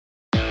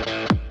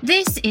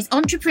This is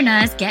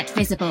Entrepreneurs Get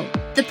Visible,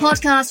 the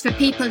podcast for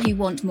people who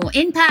want more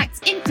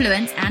impact,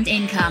 influence, and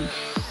income.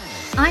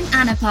 I'm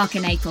Anna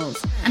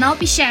Parker-Naples, and I'll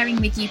be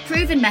sharing with you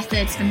proven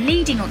methods from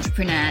leading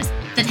entrepreneurs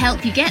that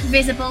help you get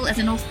visible as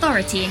an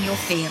authority in your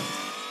field.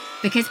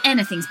 Because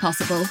anything's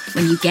possible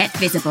when you get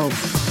visible.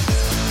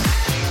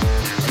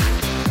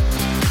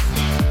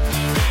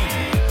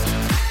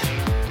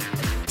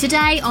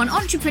 Today on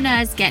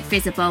Entrepreneurs Get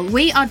Visible,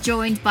 we are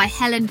joined by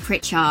Helen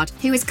Pritchard,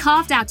 who has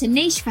carved out a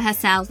niche for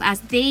herself as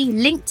the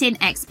LinkedIn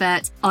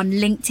expert on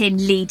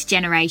LinkedIn lead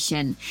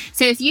generation.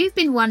 So if you've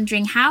been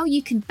wondering how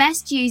you can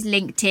best use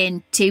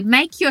LinkedIn to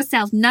make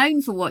yourself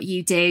known for what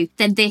you do,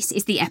 then this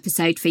is the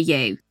episode for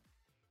you.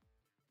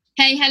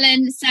 Hey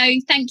Helen, so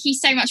thank you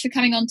so much for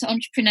coming on to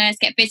Entrepreneurs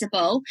Get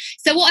Visible.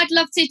 So what I'd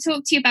love to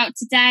talk to you about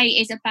today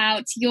is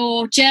about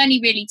your journey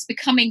really to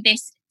becoming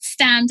this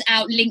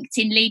standout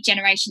LinkedIn lead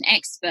generation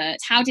expert.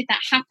 How did that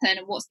happen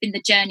and what's been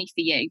the journey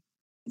for you?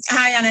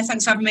 Hi Anna,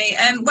 thanks for having me.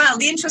 Well,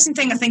 the interesting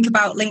thing I think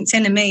about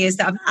LinkedIn and me is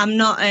that I'm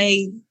not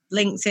a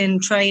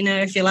LinkedIn trainer,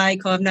 if you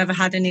like, or I've never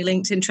had any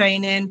LinkedIn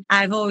training.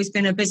 I've always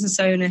been a business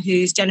owner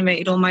who's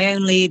generated all my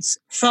own leads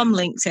from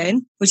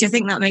LinkedIn, which I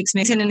think that makes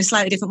me in a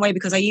slightly different way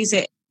because I use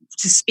it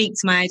to speak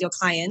to my ideal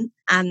client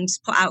and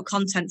put out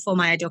content for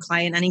my ideal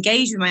client and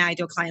engage with my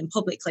ideal client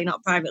publicly,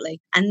 not privately.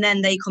 And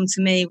then they come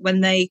to me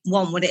when they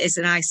want what it is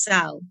that I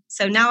sell.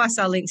 So now I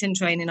sell LinkedIn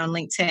training on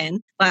LinkedIn,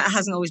 but it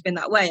hasn't always been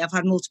that way. I've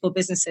had multiple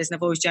businesses and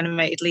I've always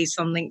generated leads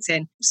from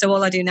LinkedIn. So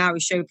all I do now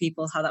is show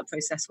people how that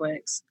process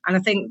works. And I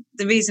think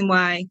the reason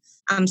why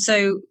I'm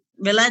so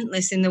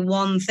relentless in the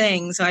one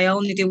thing, so I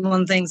only do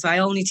one thing, so I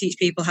only teach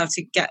people how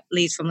to get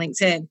leads from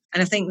LinkedIn.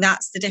 And I think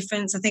that's the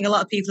difference. I think a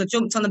lot of people have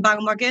jumped on the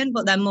bandwagon,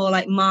 but they're more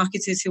like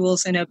marketers who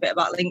also know a bit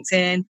about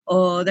LinkedIn,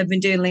 or they've been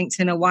doing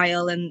LinkedIn a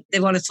while and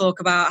they want to talk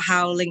about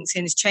how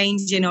LinkedIn is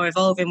changing or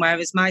evolving,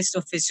 whereas my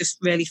stuff is just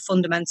really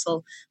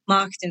fundamental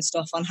marketing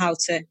stuff on how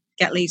to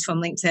get leads from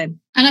LinkedIn.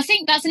 And I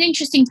think that's an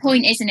interesting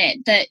point, isn't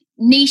it? That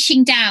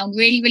niching down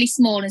really, really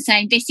small and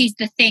saying, this is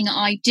the thing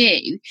I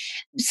do.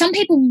 Some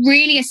people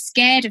really are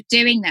scared of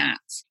doing that.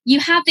 You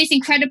have this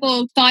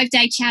incredible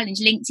 5-day challenge,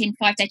 LinkedIn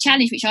 5-day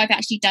challenge, which I've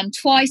actually done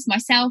twice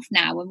myself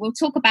now. And we'll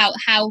talk about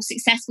how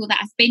successful that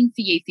has been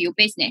for you, for your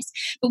business.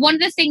 But one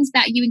of the things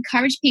that you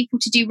encourage people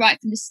to do right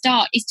from the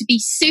start is to be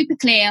super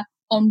clear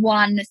on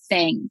one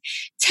thing.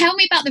 Tell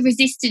me about the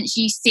resistance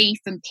you see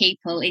from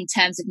people in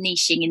terms of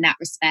niching in that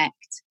respect.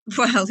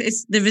 Well,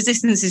 the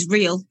resistance is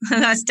real.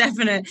 That's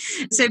definite.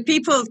 So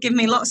people give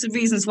me lots of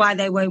reasons why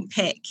they won't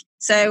pick.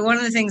 So one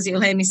of the things that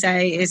you'll hear me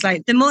say is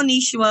like, the more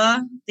niche you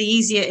are, the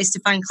easier it is to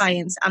find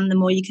clients and the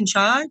more you can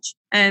charge.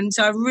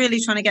 So I'm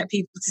really trying to get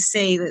people to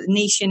see that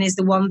niching is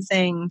the one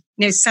thing,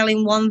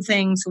 selling one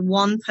thing to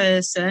one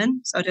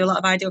person. So I do a lot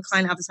of ideal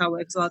client avatar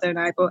work as well, don't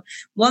I? But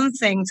one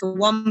thing to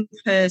one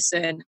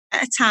person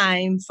at a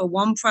time for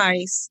one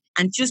price,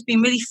 and just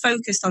being really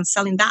focused on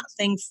selling that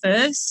thing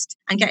first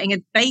and getting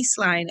a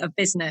baseline of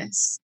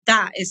business.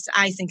 That is,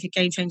 I think, a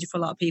game changer for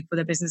a lot of people with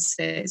their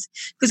businesses.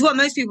 Because what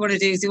most people want to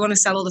do is they want to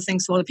sell all the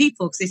things to other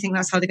people because they think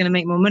that's how they're going to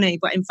make more money.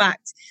 But in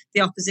fact,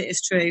 the opposite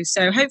is true.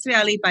 So hopefully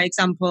I lead by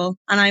example.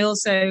 And I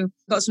also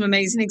got some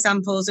amazing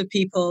examples of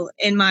people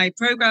in my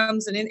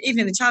programs and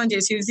even in the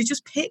challenges who they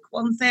just pick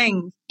one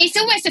thing. It's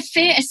almost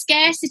a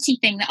scarcity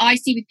thing that I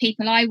see with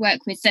people I work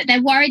with, that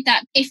they're worried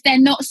that if they're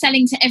not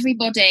selling to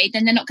everybody,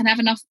 then they're not going to have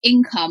enough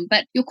income.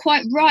 But you're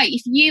quite right.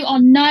 If you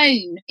are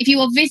known, if you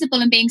are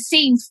visible and being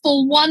seen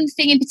for one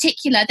thing in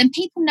particular, then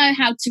people know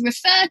how to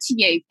refer to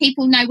you.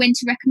 People know when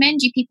to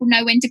recommend you. People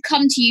know when to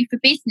come to you for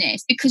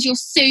business because you're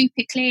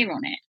super clear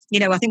on it.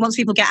 I think once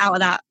people get out of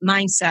that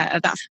mindset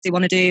of that, they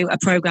want to do a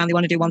program, they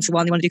want to do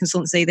one-to-one, they want to do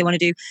consultancy, they want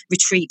to do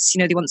retreats,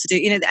 they want to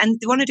do, and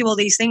they want to do all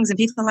these things. And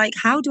people are like,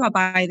 how do I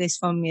buy this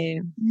from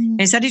you?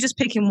 Instead of just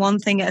picking one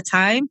thing at a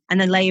time and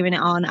then layering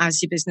it on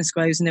as your business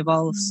grows and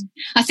evolves.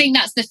 I think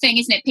that's the thing,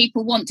 isn't it?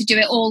 People want to do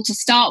it all to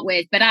start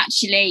with, but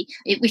actually,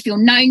 if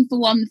you're known for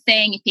one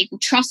thing, if people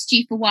trust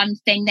you for one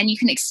thing, then you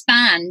can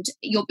expand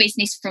your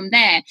business from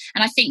there.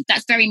 And I think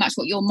that's very much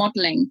what you're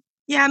modelling.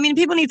 Yeah, I mean,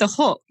 people need the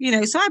hook,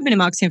 so I've been in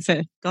marketing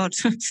for,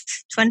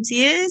 20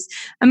 years.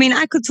 I mean,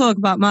 I could talk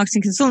about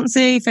marketing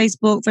consultancy,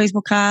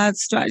 Facebook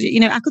ads,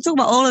 strategy, I could talk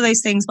about all of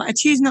those things, but I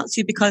choose not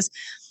to because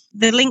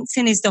the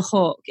LinkedIn is the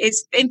hook.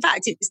 It's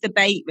the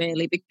bait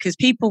really, because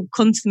people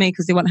come to me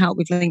because they want help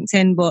with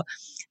LinkedIn. But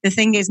the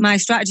thing is, my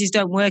strategies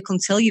don't work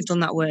until you've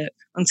done that work,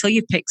 until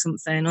you've picked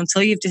something,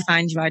 until you've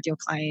defined your ideal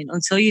client,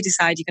 until you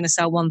decide you're going to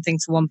sell one thing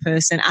to one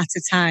person at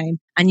a time.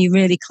 And you're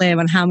really clear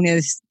on how many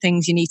other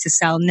things you need to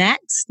sell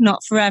next,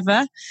 not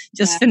forever,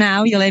 just for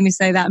now. You'll hear me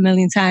say that a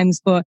million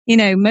times. But,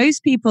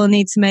 most people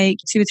need to make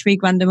 $2 or $3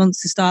 grand a month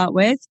to start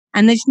with.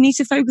 And they just need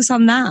to focus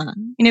on that.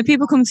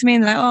 People come to me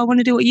and they're like, oh, I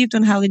want to do what you've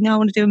done, Helen. No, I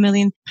want to do £1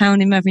 million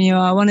in revenue, or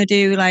I want to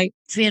do like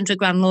 300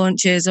 grand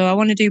launches, or I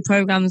want to do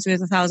programs with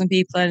 1,000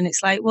 people. And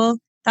it's like, well,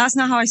 that's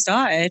not how I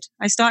started.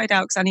 I started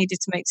out because I needed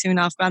to make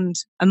 $2.5 grand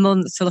a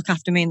month to look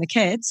after me and the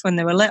kids when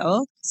they were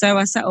little. So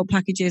I set up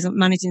packages of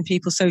managing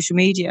people's social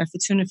media for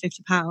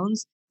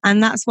 £250.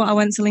 And that's what I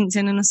went to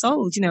LinkedIn and I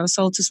sold. I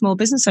sold to small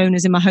business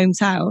owners in my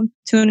hometown,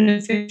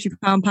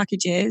 £250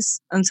 packages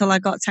until I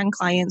got 10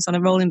 clients on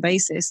a rolling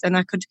basis. Then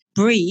I could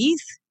breathe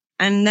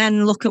and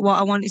then look at what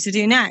I wanted to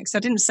do next. I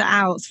didn't set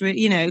out through,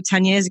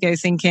 10 years ago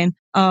thinking,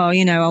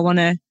 I want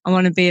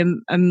to be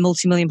a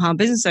multi-million pound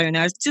business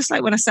owner. It's just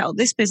like when I set up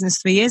this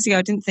business 3 years ago,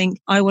 I didn't think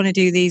I want to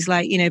do these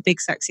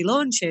big sexy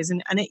launches.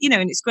 And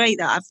it's great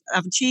that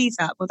I've achieved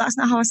that, but that's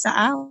not how I set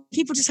out.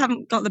 People just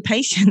haven't got the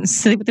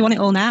patience. They want it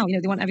all now.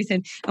 They want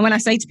everything. And when I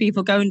say to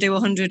people, go and do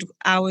 100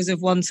 hours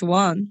of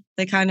one-to-one,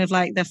 they kind of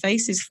like their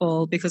faces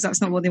fall because that's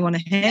not what they want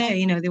to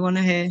hear. They want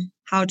to hear,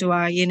 how do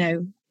I,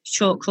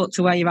 shortcut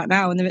to where you're at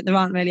now, and there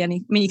aren't really any.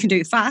 I mean, you can do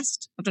it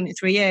fast. I've done it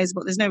 3 years,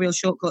 but there's no real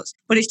shortcuts.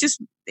 But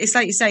it's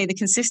like you say, the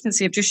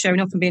consistency of just showing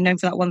up and being known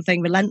for that one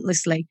thing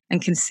relentlessly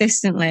and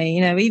consistently,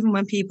 even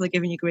when people are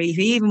giving you grief,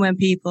 even when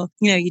people,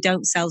 you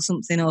don't sell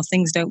something or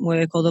things don't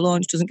work or the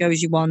launch doesn't go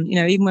as you want,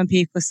 even when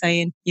people are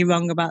saying you're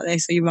wrong about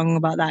this or you're wrong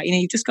about that,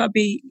 you've just got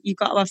to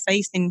have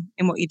faith in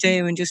what you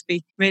do and just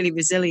be really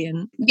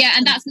resilient. Yeah,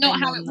 and that's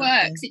not how it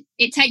works.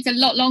 It takes a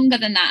lot longer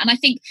than that. And I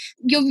think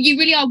you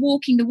really are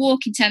walking the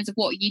walk in terms of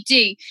what you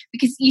do,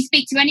 because you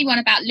speak to anyone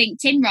about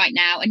LinkedIn right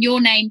now and your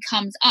name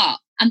comes up.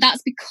 And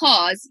that's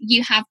because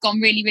you have gone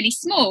really, really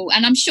small.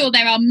 And I'm sure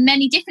there are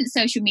many different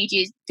social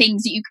media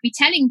things that you could be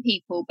telling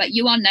people, but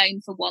you are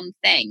known for one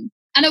thing.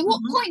 And at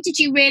what point did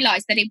you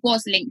realise that it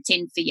was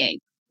LinkedIn for you?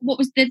 What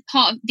was the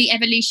part of the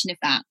evolution of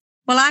that?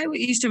 Well, I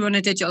used to run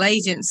a digital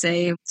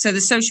agency. So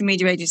the social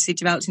media agency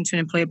developed into an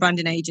employer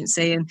branding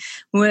agency, and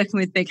we're working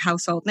with big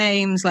household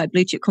names like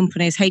blue chip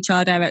companies.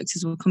 HR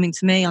directors were coming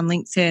to me on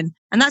LinkedIn.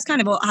 And that's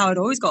kind of how I'd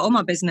always got all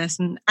my business.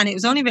 And it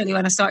was only really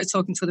when I started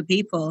talking to other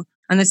people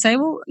and they say,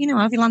 well, how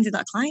have you landed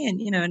that client?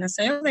 And I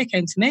say, oh, they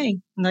came to me.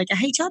 And like, a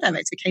HR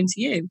director came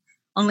to you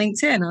on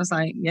LinkedIn. I was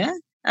like, yeah.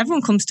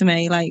 Everyone comes to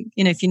me, like,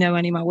 if you know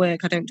any of my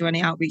work, I don't do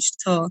any outreach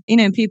at all.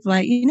 And people are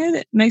like,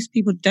 that most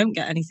people don't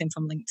get anything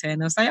from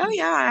LinkedIn. I was like, oh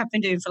yeah, I've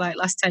been doing for like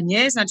last 10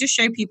 years. And I just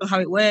show people how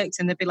it worked.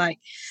 And they'd be like,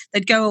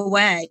 they'd go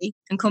away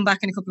and come back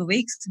in a couple of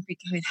weeks and be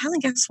going, Helen,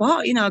 guess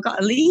what? I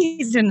got a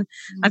lead. And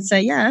I'd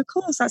say, yeah, of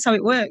course, that's how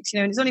it works.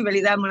 And it's only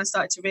really then when I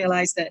started to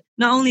realize that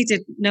not only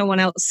did no one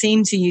else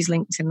seem to use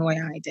LinkedIn the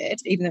way I did,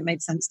 even though it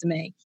made sense to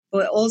me,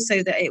 but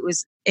also that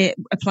it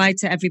applied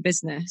to every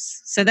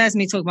business. So there's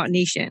me talking about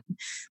niching.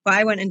 But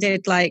I went and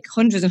did like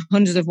hundreds and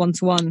hundreds of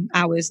one-to-one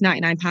hours,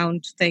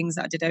 £99 things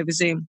that I did over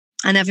Zoom.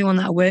 And everyone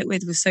that I worked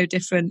with was so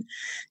different.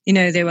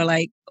 They were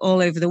like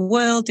all over the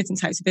world, different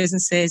types of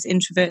businesses,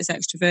 introverts,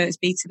 extroverts,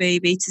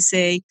 B2B,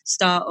 B2C,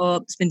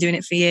 startups, been doing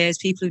it for years,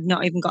 people who've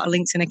not even got a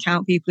LinkedIn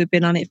account, people who've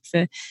been on it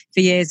for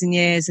years and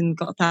years and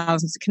got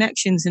thousands of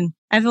connections. And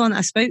everyone that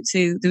I spoke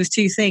to, there was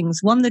two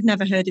things. One, they'd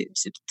never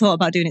thought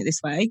about doing it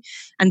this way.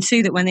 And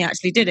two, that when they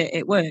actually did it,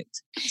 it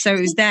worked. So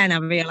it was then I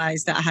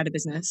realised that I had a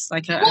business.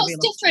 What's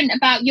different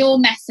about your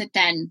method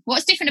then?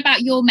 What's different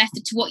about your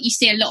method to what you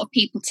see a lot of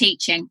people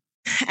teaching?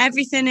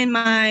 Everything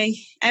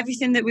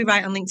that we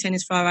write on LinkedIn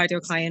is for our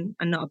ideal client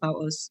and not about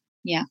us.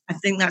 Yeah. I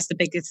think that's the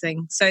biggest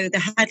thing. So the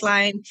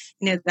headline,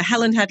 the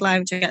Helen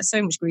headline, which I get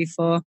so much grief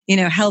for,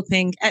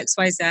 helping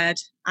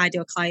XYZ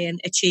ideal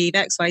client achieve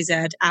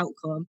XYZ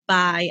outcome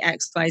by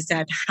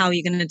XYZ, how are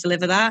you going to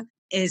deliver that?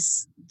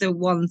 Is the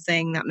one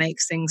thing that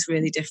makes things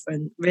really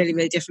different, really,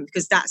 really different,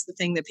 because that's the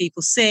thing that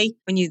people see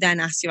when you then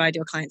ask your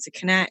ideal client to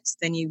connect,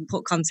 then you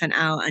put content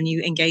out and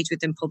you engage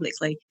with them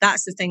publicly.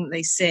 That's the thing that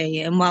they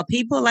see. And while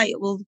people they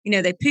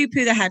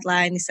poo-poo the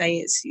headline, they say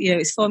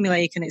it's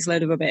formulaic and it's a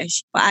load of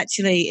rubbish, but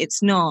actually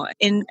it's not.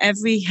 In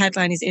every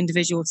headline is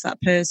individual to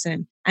that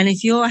person. And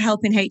if you're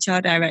helping HR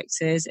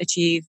directors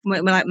achieve,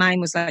 like mine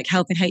was like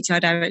helping HR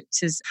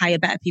directors hire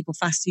better people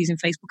faster using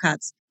Facebook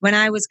ads. When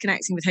I was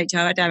connecting with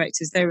HR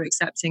directors, they were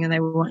accepting and they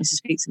were wanting to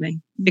speak to me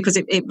because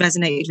it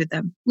resonated with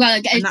them.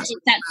 Well, it's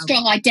that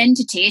strong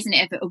identity, isn't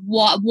it? Of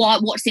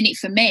what's in it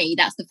for me?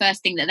 That's the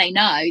first thing that they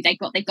know. They've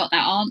got that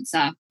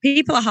answer.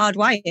 People are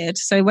hardwired.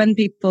 So when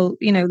people,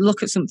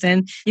 look at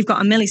something, you've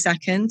got a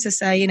millisecond to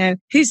say,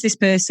 who's this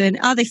person?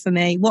 Are they for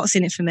me? What's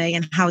in it for me?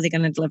 And how are they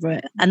going to deliver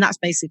it? And that's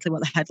basically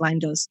what the headline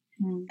does.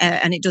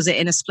 And it does it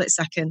in a split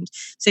second.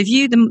 So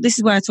this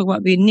is where I talk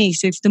about being niche.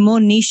 So if the more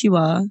niche you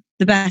are,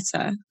 the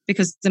better,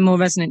 because the more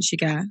resonance you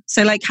get.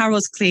 So like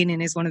Carol's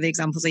Cleaning is one of the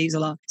examples I use a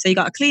lot. So you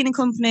got a cleaning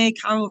company,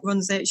 Carol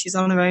runs it, she's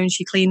on her own,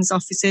 she cleans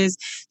offices,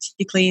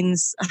 she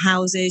cleans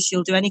houses,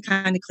 she'll do any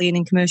kind of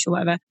cleaning, commercial,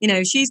 whatever.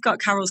 She's got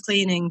Carol's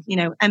Cleaning,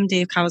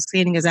 MD of Carol's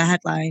Cleaning as a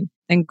headline,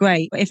 then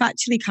great. But if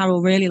actually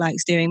Carol really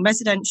likes doing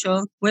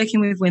residential,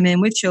 working with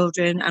women, with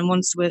children, and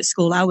wants to work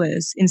school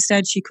hours,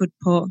 instead she could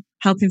put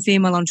helping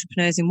female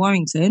entrepreneurs in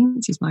Warrington,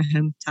 which is my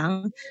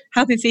hometown,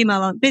 helping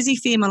busy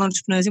female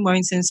entrepreneurs in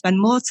Warrington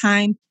spend more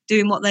time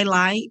doing what they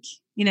like,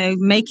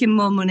 making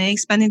more money,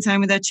 spending time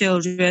with their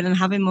children and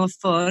having more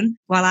fun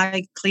while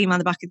I clean around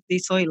the back of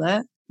the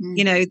toilet.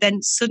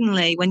 Then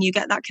suddenly when you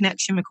get that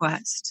connection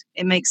request,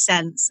 it makes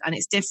sense and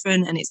it's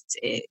different and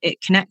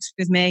it connects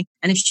with me.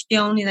 And if she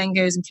only then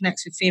goes and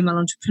connects with female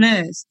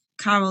entrepreneurs,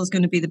 Carol's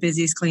going to be the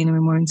busiest cleaner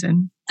in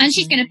Warrington. And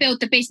she's going to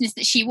build the business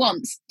that she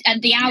wants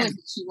and the hours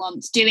that she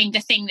wants, doing the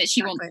thing that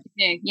she wants to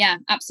do. Yeah,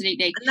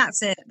 absolutely. And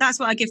that's it. That's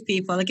what I give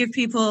people. I give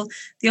people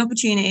the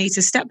opportunity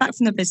to step back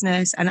from the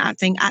business and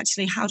think,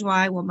 actually, how do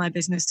I want my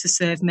business to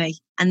serve me?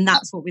 And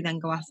that's what we then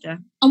go after.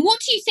 And what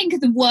do you think are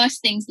the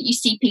worst things that you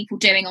see people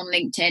doing on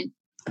LinkedIn?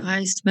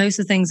 Christ, most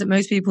of the things that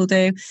most people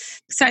do,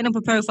 setting up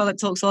a profile that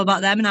talks all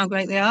about them and how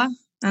great they are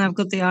and how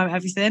good they are at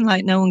everything.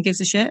 Like, no one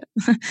gives a shit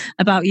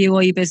about you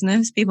or your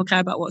business. People care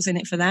about what's in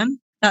it for them.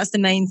 That's the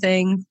main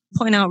thing.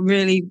 Putting out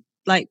really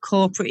like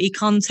corporate-y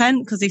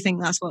content because they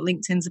think that's what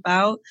LinkedIn's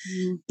about.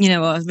 You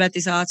know, I've read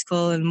this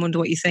article and wonder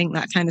what you think,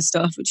 that kind of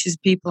stuff, which is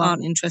people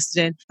aren't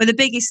interested in. But the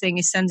biggest thing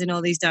is sending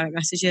all these direct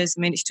messages.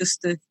 I mean, it's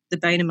just the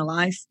bane of my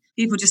life.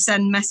 People just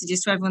send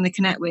messages to everyone they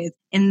connect with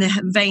in the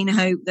vain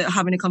hope that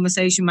having a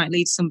conversation might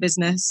lead to some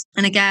business.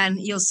 And again,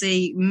 you'll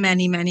see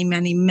many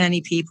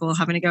people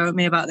having a go at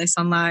me about this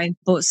online.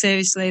 But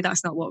seriously,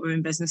 that's not what we're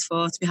in business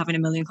for, to be having a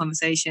million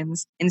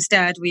conversations.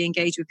 Instead, we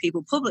engage with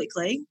people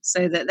publicly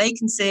so that they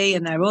can see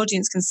and their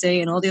audience can see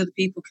and all the other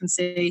people can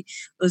see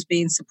us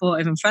being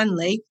supportive and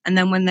friendly. And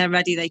then when they're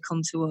ready, they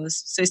come to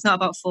us. So it's not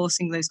about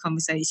forcing those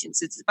conversations.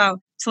 It's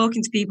about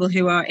talking to people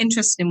who are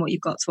interested in what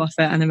you've got to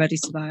offer and are ready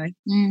to buy.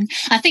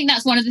 I think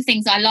that's one of the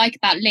things I like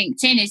about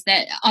LinkedIn is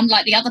that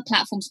unlike the other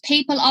platforms,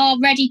 people are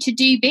ready to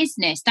do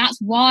business. That's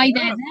why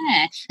they're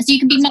there. So you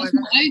can be much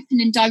more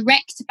open and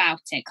direct about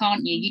it,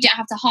 can't you? You don't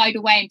have to hide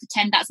away and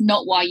pretend that's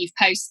not why you've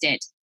posted.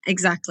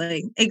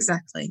 Exactly.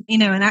 You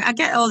know, and I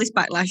get all this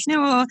backlash, you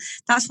know, oh,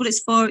 that's what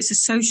it's for. It's a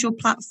social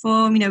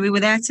platform. You know, we were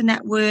there to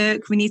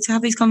network. We need to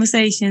have these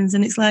conversations.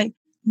 And it's like,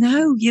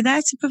 no, you're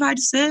there to provide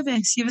a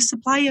service. You're a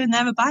supplier and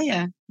they're a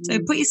buyer. So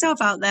put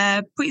yourself out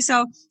there,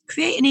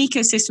 create an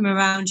ecosystem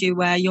around you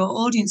where your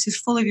audience is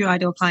full of your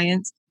ideal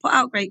clients, put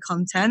out great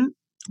content,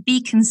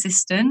 be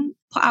consistent,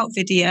 put out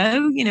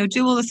video, you know,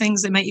 do all the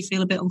things that make you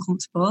feel a bit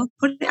uncomfortable,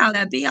 put it out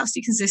there, be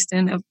absolutely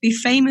consistent, be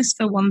famous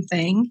for one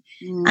thing,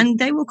 and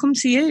they will come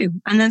to you.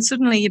 And then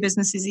suddenly your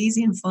business is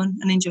easy and fun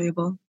and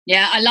enjoyable.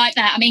 Yeah, I like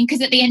that. I mean,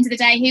 because at the end of the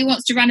day, who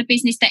wants to run a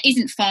business that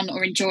isn't fun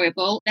or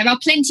enjoyable? There are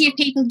plenty of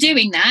people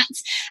doing that,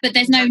 but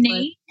there's no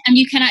need. And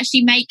you can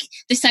actually make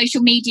the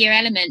social media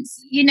elements,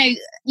 you know,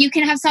 you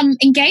can have some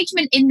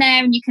engagement in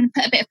there and you can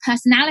put a bit of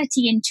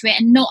personality into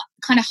it and not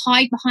kind of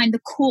hide behind the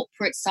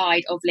corporate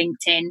side of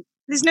LinkedIn.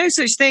 There's no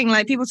such thing.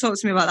 Like, people talk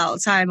to me about that all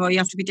the time, or you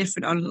have to be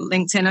different on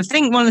LinkedIn. I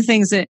think one of the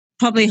things that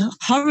probably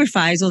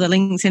horrifies all the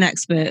LinkedIn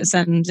experts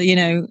and, you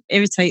know,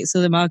 irritates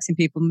other marketing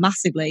people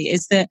massively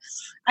is that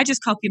I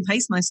just copy and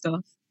paste my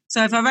stuff.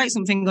 So if I write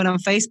something good on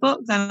Facebook,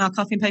 then I'll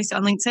copy and paste it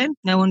on LinkedIn.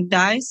 No one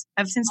dies.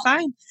 Everything's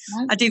fine.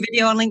 I do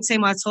video on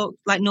LinkedIn where I talk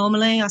like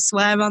normally. I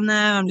swear on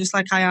there. I'm just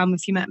like I am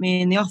if you met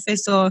me in the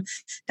office or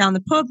down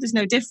the pub. There's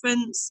no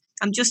difference.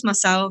 I'm just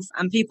myself,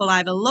 and people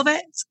either love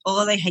it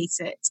or they hate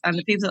it. And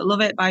the people that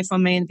love it buy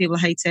from me, and the people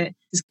that hate it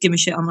just give me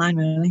shit online,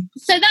 really.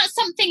 So that's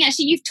something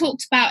actually you've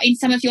talked about in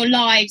some of your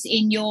lives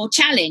in your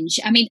challenge.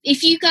 I mean,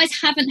 if you guys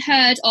haven't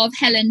heard of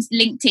Helen's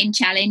LinkedIn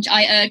challenge,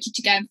 I urge you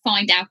to go and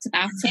find out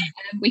about it.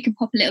 We can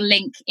pop a little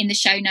link in the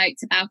show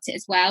notes about it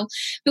as well.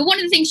 But one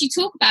of the things you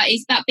talk about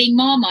is about being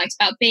Marmite,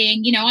 about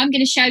being, you know, I'm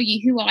going to show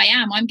you who I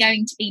am. I'm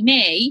going to be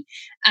me,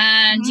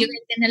 and you're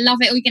going to love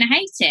it or you're going to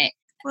hate it.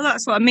 Well,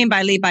 that's what I mean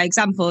by lead by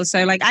example.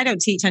 So, like, I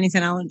don't teach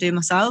anything I won't do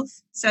myself.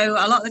 So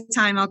a lot of the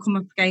time I'll come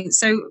up against...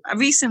 So I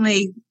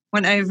recently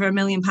went over £1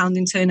 million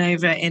in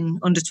turnover in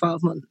under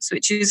 12 months,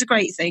 which is a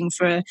great thing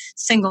for a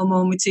single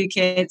mum with 2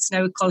 kids,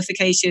 no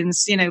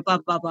qualifications, you know, blah,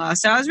 blah, blah.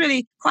 So I was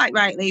really, quite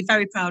rightly,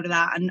 very proud of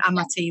that and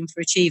my team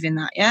for achieving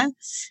that, yeah?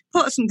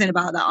 Put something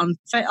about that on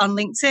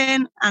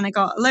LinkedIn and I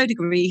got a load of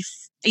grief.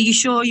 Are you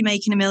sure you're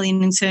making $1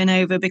 million in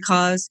turnover?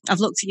 Because I've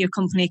looked at your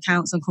company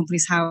accounts on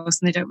Companies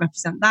House and they don't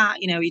represent that.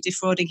 You know, are you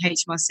defrauding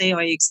HMRC or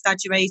are you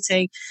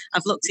exaggerating?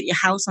 I've looked at your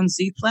house on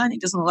Zoopla and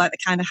it doesn't look like the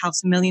kind of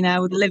house a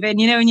millionaire would live in,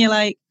 you know, and you're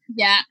like...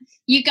 Yeah,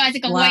 you guys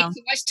have got way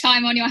too much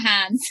time on your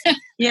hands.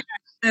 Yeah.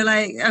 They're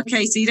like,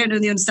 okay, so you don't know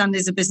the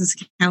understandings of business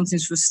accounting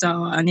for a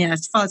start. And yeah,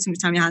 far too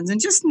much time on your hands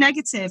and just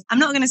negative. I'm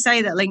not going to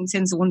say that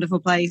LinkedIn's a wonderful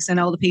place and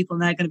all the people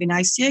in there are going to be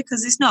nice to you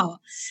because it's not.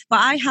 But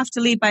I have to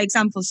lead by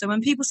example. So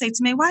when people say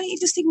to me, why don't you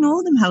just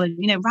ignore them, Helen?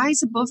 You know,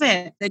 rise above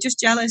it. They're just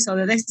jealous or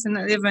they're this and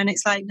that, the other. And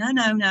it's like,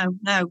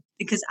 no.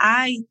 Because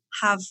I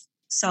have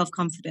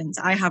self-confidence.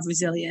 I have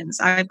resilience.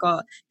 I've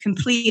got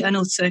complete and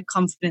utter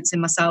confidence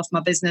in myself, my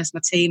business,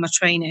 my team, my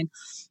training.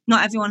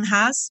 Not everyone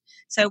has.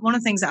 So one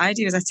of the things that I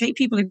do is I take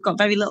people who've got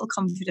very little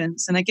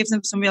confidence and I give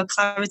them some real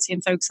clarity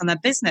and focus on their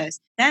business,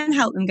 then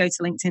help them go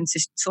to LinkedIn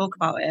to talk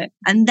about it.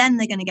 And then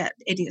they're going to get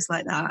idiots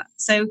like that.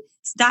 So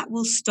that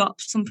will stop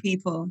some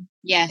people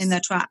in their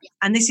track.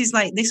 And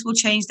this will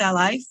change their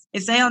life.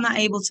 If they are not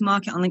able to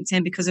market on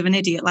LinkedIn because of an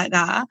idiot like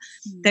that,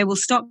 they will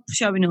stop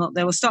showing up.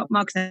 They will stop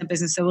marketing their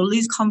business. They will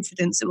lose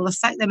confidence. It will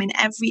affect them in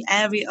every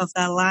area of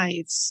their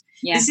lives.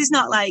 Yeah. This is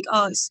not like,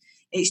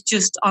 it's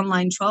just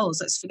online trolls.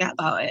 Let's forget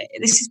about it.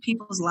 This is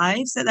people's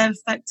lives that they're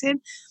affecting.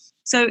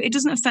 So it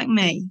doesn't affect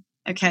me.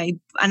 Okay.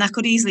 And I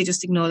could easily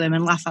just ignore them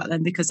and laugh at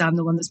them because I'm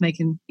the one that's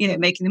making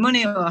the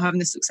money or having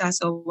the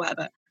success or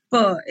whatever.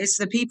 But it's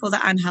the people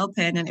that I'm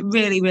helping, and it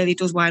really, really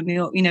does wind me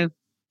up.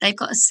 They've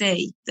got to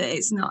see that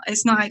it's not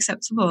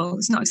acceptable.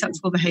 It's not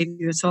acceptable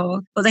behaviour at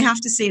all. But they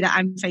have to see that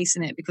I'm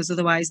facing it, because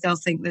otherwise they'll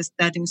think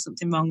they're doing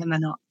something wrong, and they're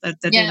not. They're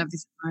doing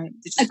everything right.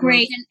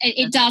 Agreed. And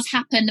it does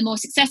happen. The more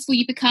successful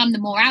you become, the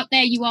more out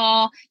there you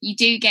are. You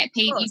do get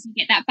people. You do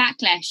get that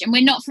backlash, and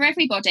we're not for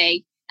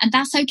everybody. And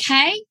that's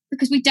okay,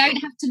 because we don't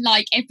have to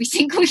like every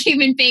single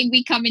human being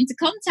we come into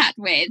contact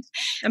with.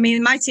 I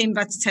mean, my team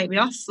had to take me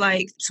off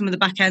like some of the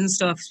back end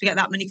stuff because we get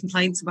that many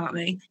complaints about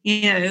me,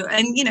 and,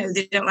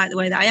 they don't like the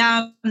way that I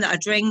am, that I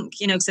drink,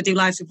 because I do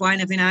lives with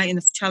wine every night in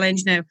the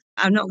challenge.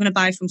 I'm not going to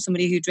buy from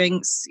somebody who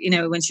drinks,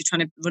 when she's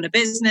trying to run a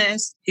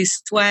business, who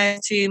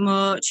swears too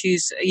much,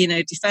 who's,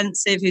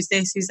 defensive, who's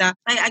this, who's that.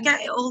 I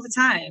get it all the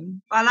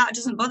time, but that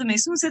doesn't bother me.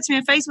 Someone said to me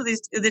on Facebook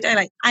the other day,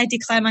 like, I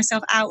declare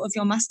myself out of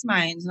your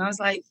mastermind. And I was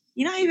like,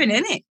 you're not even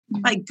in it.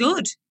 Like,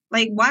 good.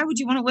 Like, why would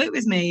you want to work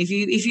with me?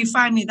 If you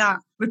find me that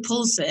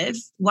repulsive,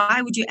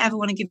 why would you ever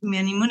want to give me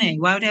any money?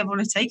 Why would I ever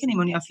want to take any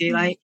money off you?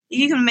 Like, if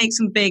you're going to make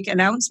some big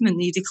announcement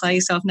that you declare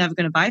yourself never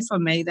going to buy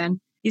from me,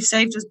 then you've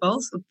saved us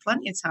both for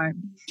plenty of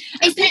time.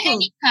 Is there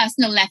any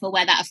personal level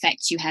where that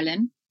affects you,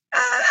 Helen?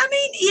 I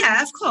mean,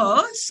 yeah, of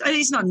course. I mean,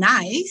 it's not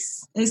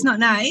nice. It's not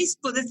nice.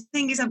 But the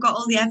thing is, I've got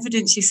all the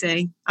evidence, you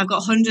see. I've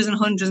got hundreds and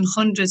hundreds and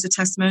hundreds of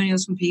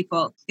testimonials from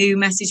people who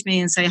message me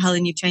and say,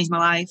 Helen, you've changed my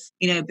life.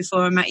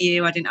 Before I met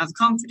you, I didn't have the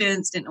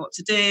confidence, didn't know what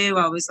to do.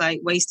 I was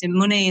like wasting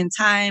money and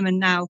time. And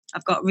now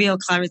I've got real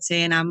clarity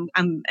and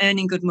I'm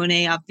earning good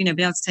money. I've, been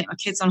able to take my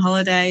kids on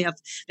holiday. I've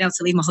been able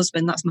to leave my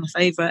husband. That's my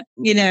favourite.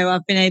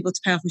 I've been able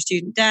to pay off my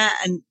student debt,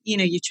 and,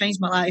 you've changed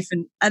my life.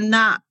 And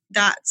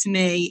that to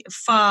me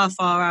far,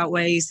 far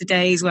outweighs the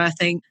days where I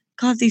think,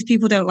 God, these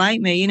people don't like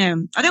me.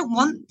 I don't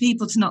want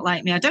people to not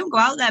like me. I don't go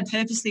out there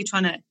purposely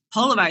trying to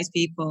polarize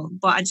people,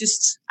 but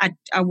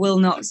I will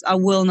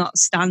not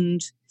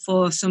stand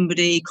for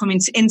somebody coming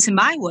into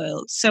my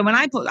world. So when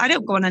I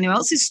don't go on anyone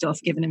else's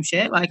stuff giving them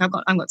shit. Like I've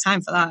got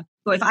time for that.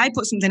 But if I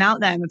put something out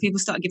there and people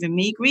start giving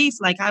me grief,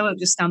 like I won't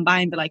just stand by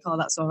and be like, oh,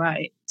 that's all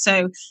right.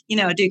 So,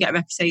 I do get a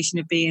reputation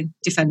of being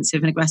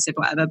defensive and aggressive,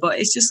 whatever. But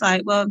it's just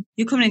like, well,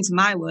 you're coming into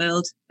my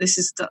world.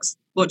 That's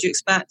what do you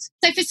expect?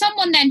 So for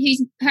someone then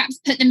who's perhaps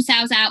put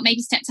themselves out,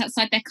 maybe stepped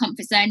outside their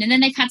comfort zone, and then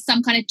they've had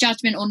some kind of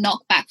judgment or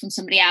knockback from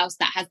somebody else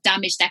that has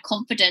damaged their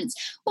confidence,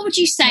 what would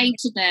you say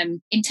to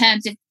them in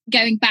terms of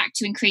going back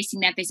to increasing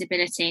their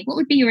visibility? What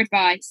would be your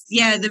advice?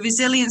 Yeah, the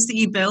resilience that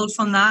you build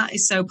from that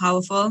is so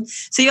powerful.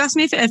 So you asked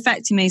me if it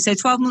affected me. So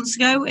 12 months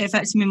ago, it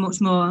affected me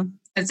much more.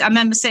 I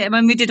remember saying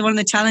when we did one of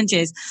the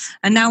challenges,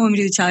 and now when we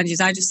do the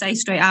challenges, I just say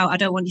straight out, I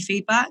don't want your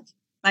feedback.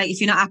 Like,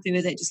 if you're not happy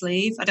with it, just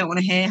leave. I don't want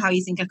to hear how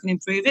you think I can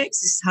improve it, because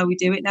this is how we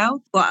do it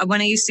now. But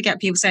when I used to get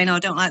people saying, oh, I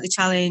don't like the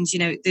challenge,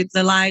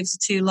 the lives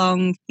are too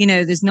long,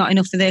 there's not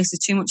enough of this, there's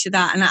too much of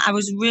that. And I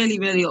was really,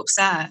 really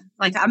upset.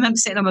 Like, I remember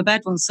sitting on my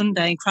bed one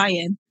Sunday and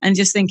crying and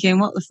just thinking,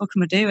 what the fuck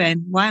am I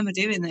doing? Why am I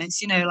doing this?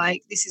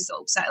 This is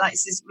upset. Like,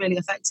 this is really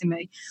affecting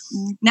me.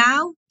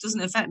 Now, it doesn't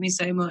affect me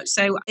so much.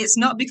 So it's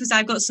not because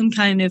I've got some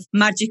kind of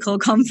magical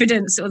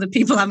confidence that other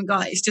people haven't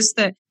got. It's just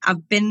that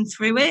I've been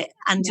through it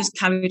and just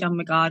carried on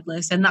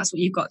regardless. And that's what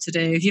you've got to do.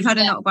 If you've had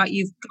a knockback,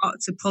 you've got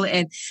to pull it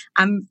in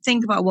and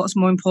think about what's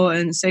more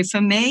important. So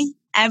for me,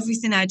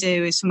 everything I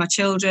do is for my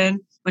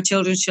children, my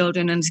children's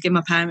children, and to give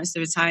my parents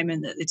the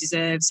retirement that they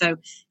deserve. So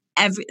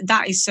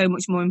that is so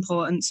much more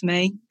important to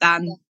me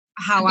than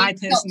how I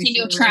personally in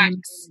your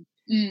tracks.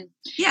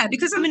 Yeah,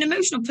 because I'm an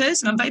emotional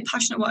person. I'm very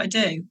passionate what I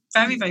do.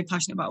 Very, very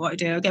passionate about what I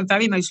do. I get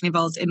very emotionally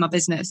involved in my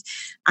business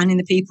and in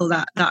the people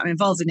that are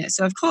involved in it.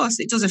 So, of course,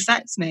 it does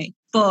affect me.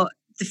 But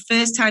the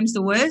first time's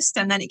the worst,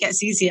 and then it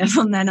gets easier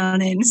from then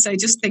on in. So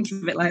just think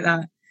of it like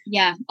that.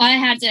 Yeah, I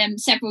had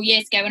several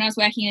years ago when I was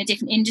working in a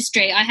different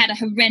industry, I had a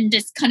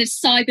horrendous kind of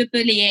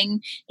cyberbullying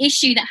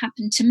issue that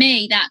happened to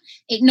me that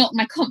it knocked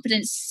my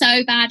confidence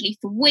so badly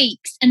for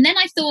weeks. And then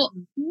I thought,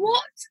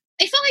 what?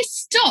 If I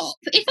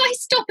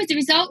stop as a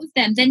result of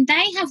them, then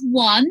they have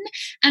won.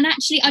 And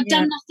actually, I've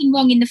done nothing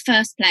wrong in the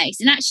first place.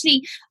 And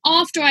actually,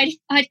 after I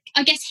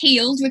guess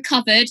healed,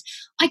 recovered,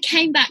 I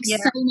came back so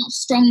much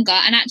stronger.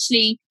 And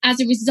actually, as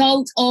a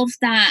result of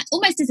that,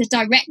 almost as a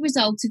direct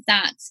result of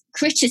that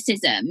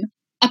criticism,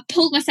 I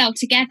pulled myself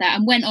together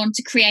and went on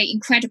to create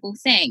incredible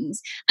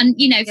things. And,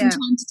 from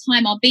time to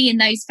time, I'll be in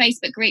those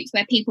Facebook groups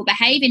where people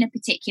behave in a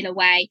particular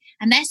way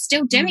and they're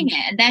still doing it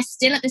and they're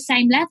still at the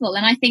same level.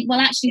 And I think, well,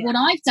 actually, what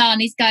I've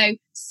done is go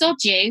sod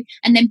you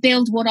and then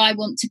build what I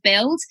want to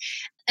build.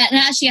 And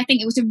actually, I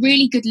think it was a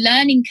really good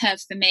learning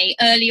curve for me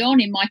early on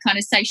in my kind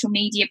of social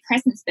media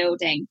presence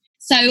building.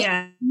 So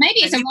maybe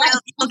it's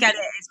you'll get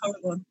it. It's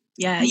horrible.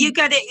 Yeah, you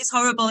get it. It's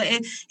horrible.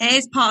 It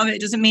is part of it.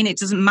 It doesn't mean it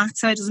doesn't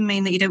matter. It doesn't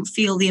mean that you don't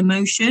feel the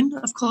emotion.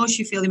 Of course,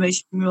 you feel the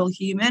emotion. We're all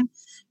human.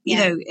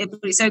 But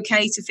it's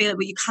okay to feel it,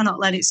 but you cannot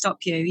let it stop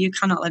you. You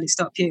cannot let it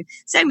stop you.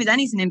 Same with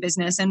anything in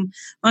business. And,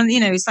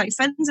 it's like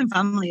friends and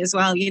family as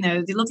well. They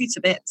love you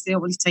to bits. They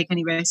don't want you to take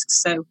any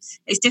risks. So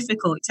it's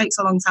difficult. It takes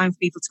a long time for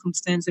people to come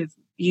to terms with,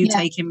 you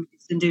taking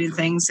risks and doing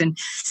things. And,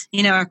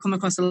 you know, I come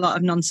across a lot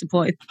of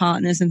non-supportive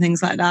partners and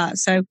things like that.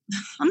 So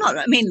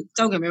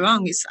don't get me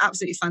wrong, it's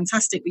absolutely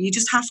fantastic, but you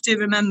just have to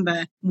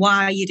remember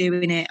why you're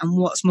doing it and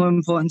what's more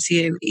important to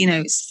you. You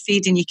know, it's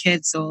feeding your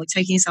kids or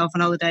taking yourself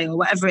on holiday or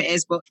whatever it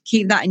is, but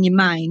keep that in your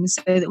mind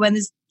so that when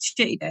there's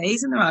shitty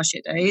days, and there are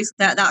shit days,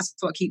 that's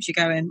what keeps you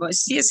going. But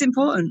it's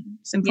important.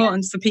 It's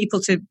important for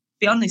people to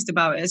be honest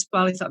about it as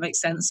well, if that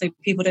makes sense, so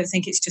people don't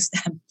think it's just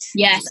them.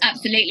 Yes,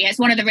 absolutely. It's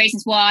one of the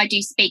reasons why I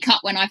do speak up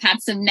when I've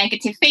had some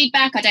negative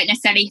feedback. I don't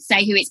necessarily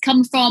say who it's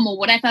come from or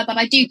whatever, but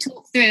I do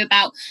talk through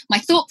about my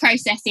thought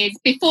processes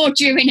before,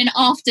 during and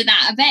after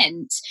that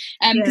event,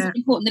 because it's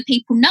important that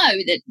people know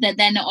that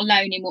they're not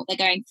alone in what they're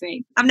going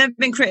through. I've never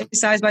been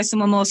criticised by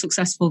someone more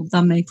successful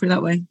than me, put it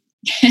that way.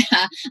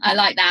 I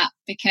like that,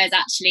 because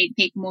actually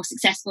people more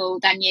successful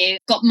than you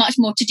got much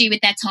more to do with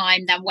their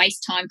time than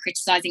waste time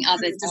criticising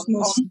others on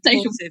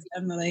social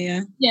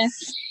media. Yeah.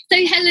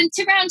 So Helen,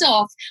 to round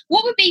off,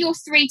 what would be your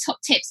 3 top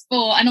tips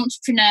for an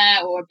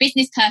entrepreneur or a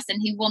business person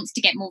who wants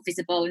to get more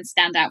visible and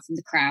stand out from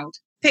the crowd?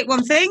 Pick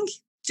one thing.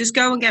 Just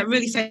go and get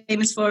really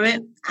famous for it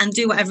and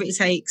do whatever it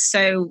takes.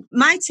 So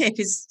my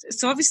tip is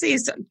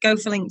go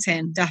for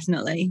LinkedIn,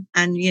 definitely.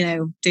 And, you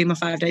know, do my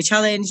 5-day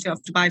challenge. You don't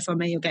have to buy from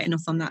me. You'll get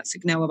enough on that to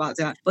know about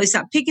that. But it's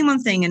that picking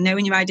one thing and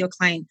knowing your ideal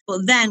client.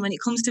 But then when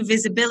it comes to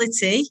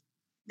visibility,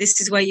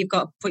 this is where you've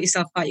got to put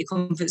yourself out your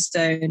comfort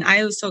zone. I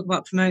always talk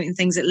about promoting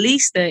things at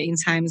least 13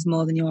 times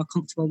more than you are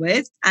comfortable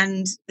with.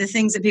 And the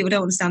things that people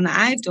don't understand that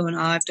I've done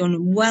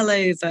well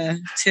over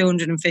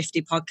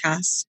 250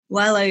 podcasts,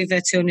 well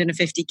over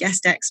 250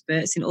 guest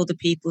experts in other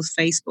people's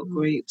Facebook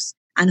groups,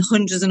 and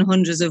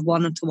hundreds of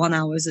one-to-one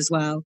hours as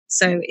well.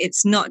 So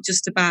it's not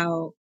just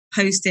about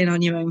posting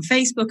on your own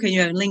Facebook and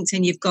your own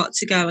LinkedIn. You've got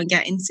to go and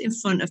get in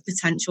front of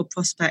potential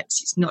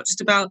prospects. It's not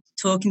just about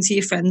talking to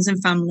your friends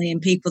and family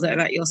and people that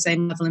are at your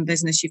same level in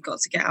business. You've got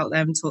to get out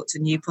there and talk to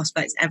new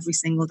prospects every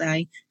single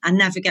day and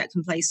never get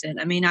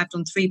complacent. I mean, I've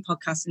done 3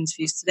 podcast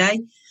interviews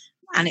today,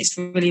 and it's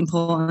really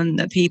important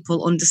that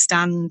people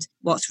understand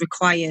what's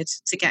required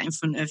to get in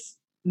front of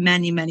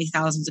many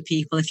thousands of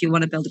people if you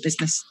want to build a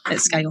business at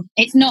scale.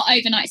 It's not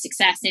overnight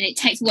success, and it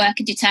takes work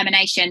and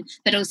determination,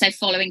 but also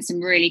following some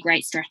really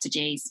great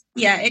strategies.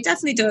 Yeah, it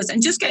definitely does.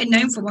 And just getting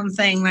known for one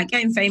thing, like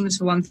getting famous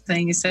for one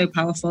thing, is so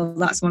powerful.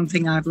 That's one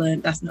thing I've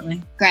learned,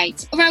 definitely.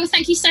 Great. All right, well,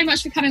 thank you so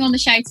much for coming on the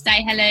show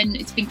today, Helen.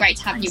 It's been great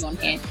to have you on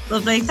here.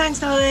 Lovely.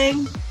 Thanks,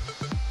 darling.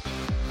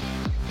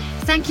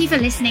 Thank you for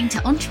listening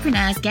to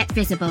Entrepreneurs Get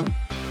Visible.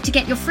 To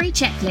get your free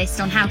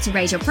checklist on how to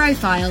raise your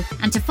profile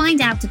and to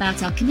find out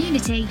about our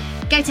community,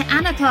 go to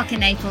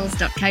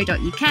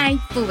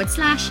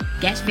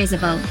annaparkernaples.co.uk/get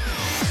visible.